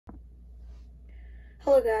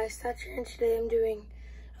Hello guys, Thatcher, and today I'm doing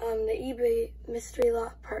the eBay Mystery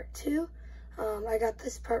Lot Part 2. I got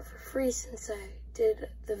this part for free since I did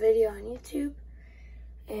the video on YouTube.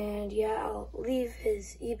 And yeah, I'll leave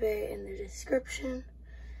his eBay in the description.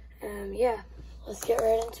 Yeah, let's get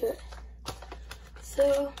right into it.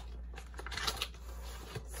 So,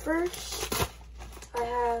 first, I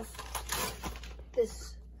have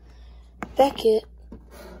this Beckett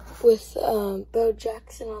with Bo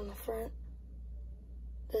Jackson on the front.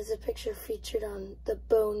 There's a picture featured on the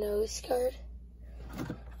Bo Nose card.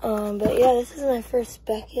 But yeah, this is my first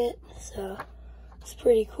Beckett, so it's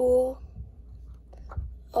pretty cool.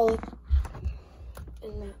 I'll look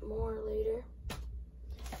in that more later.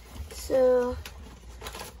 So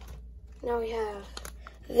now we have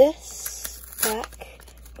this back,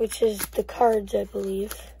 which is the cards, I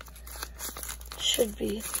believe. Should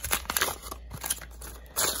be.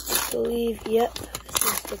 I believe, yep,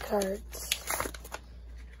 this is the cards.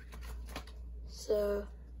 So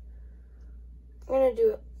I'm gonna do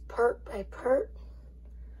it part by part.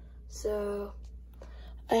 So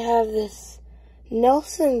I have this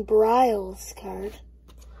Nelson Bryles card.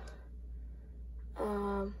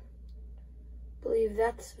 Believe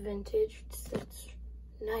that's vintage. That's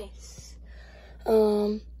nice.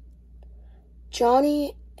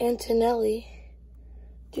 Johnny Antonelli.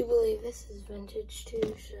 Do believe this is vintage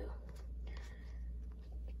too. So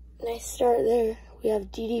nice start there. We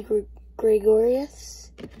have Didi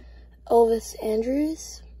Gregorius, Elvis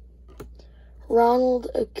Andrews, Ronald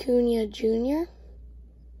Acuna Jr.,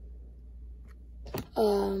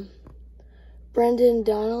 Brendan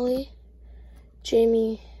Donnelly,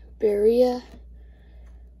 Jamie Barria,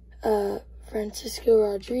 Francisco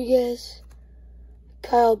Rodriguez,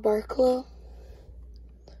 Kyle Barklow.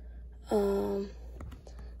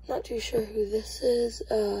 Not too sure who this is.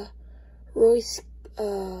 Royce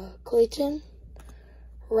Clayton,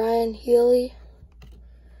 Ryan Healy.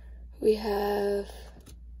 We have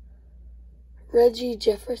Reggie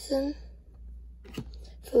Jefferson,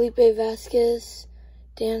 Felipe Vasquez,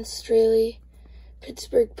 Dan Straley,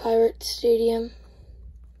 Pittsburgh Pirates Stadium,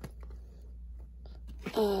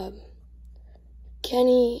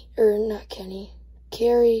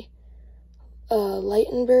 Kerry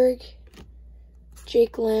Lightenberg,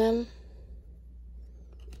 Jake Lamb,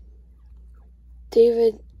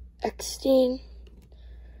 David Eckstein,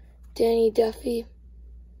 Danny Duffy.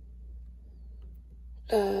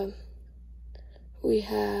 We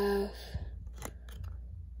have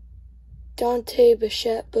Dante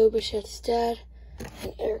Bichette, Bo Bichette's dad,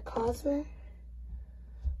 and Eric Hosmer.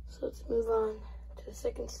 So let's move on to the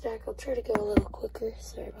second stack. I'll try to go a little quicker.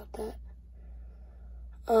 Sorry about that.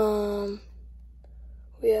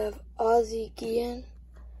 We have Ozzie Guillen,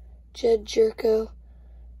 Jed Jerko,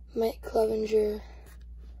 Mike Clevenger,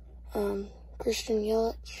 Christian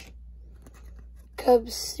Yelich.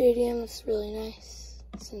 Cubs Stadium, it's really nice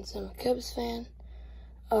since I'm a Cubs fan.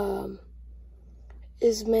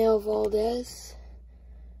 Ismael Valdez,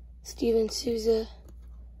 Steven Souza,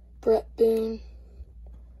 Brett Boone,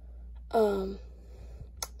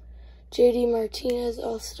 JD Martinez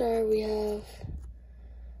All-Star. We have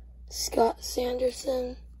Scott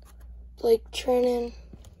Sanderson, Blake Treinen,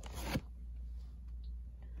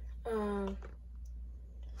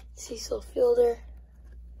 Cecil Fielder,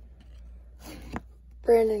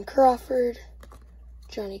 Brandon Crawford,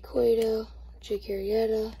 Johnny Cueto, Jake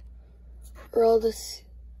Arrieta, Adolis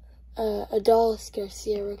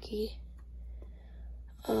Garcia rookie.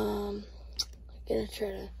 I'm gonna try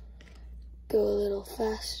to go a little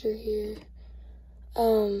faster here.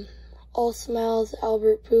 All Smiles,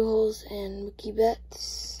 Albert Pujols, and Mookie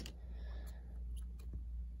Betts.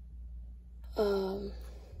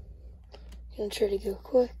 Gonna try to go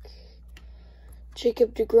quick.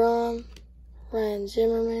 Jacob deGrom, Ryan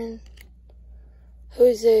Zimmerman,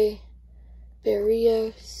 Jose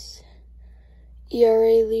Berrios,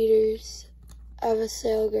 ERA leaders,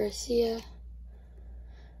 Avisail Garcia,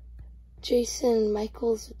 Jason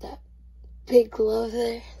Michaels with that big glove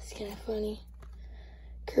there. It's kind of funny.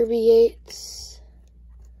 Kirby Yates,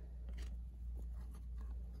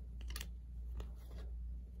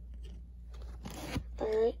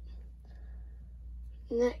 alright.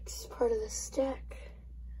 Next part of the stack.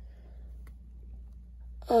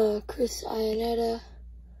 Chris Iannetta,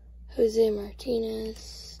 Jose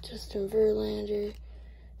Martinez, Justin Verlander,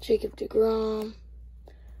 Jacob deGrom.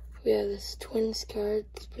 We have this Twins card,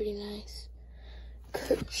 it's pretty nice.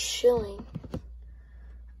 Kurt Schilling.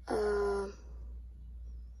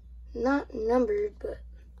 Not numbered, but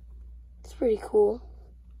it's pretty cool.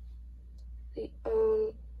 The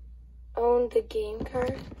own the game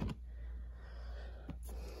card.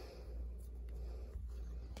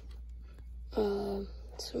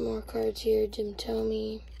 Some more cards here. Jim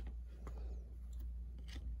Thome.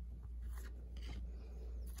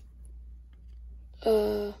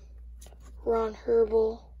 Ron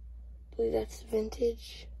Herbal. I believe that's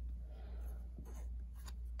vintage.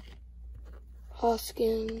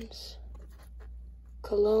 Hoskins.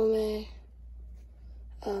 Colome.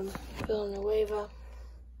 Villanueva.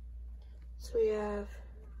 So we have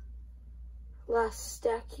last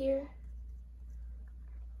stack here.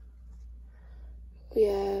 We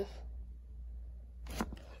have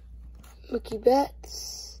Mookie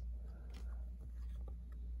Betts,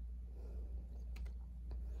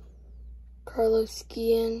 Carlos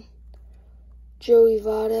Guillen, Joey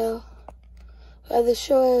Votto. We have the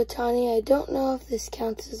Shohei Ohtani. I don't know if this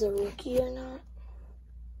counts as a rookie or not.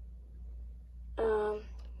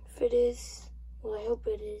 If it is, well, I hope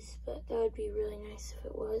it is, but that would be really nice if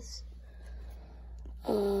it was.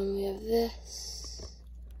 We have this.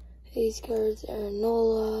 These cards are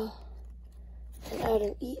Nola and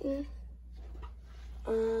Adam Eaton.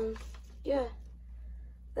 Yeah,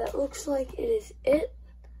 that looks like it is it.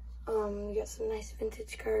 We got some nice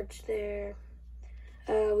vintage cards there.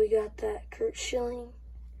 We got that Curt Schilling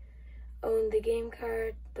owned the game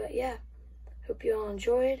card. But yeah, hope you all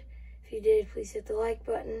enjoyed. If you did, please hit the like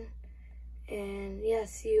button. And yeah,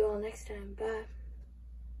 see you all next time. Bye.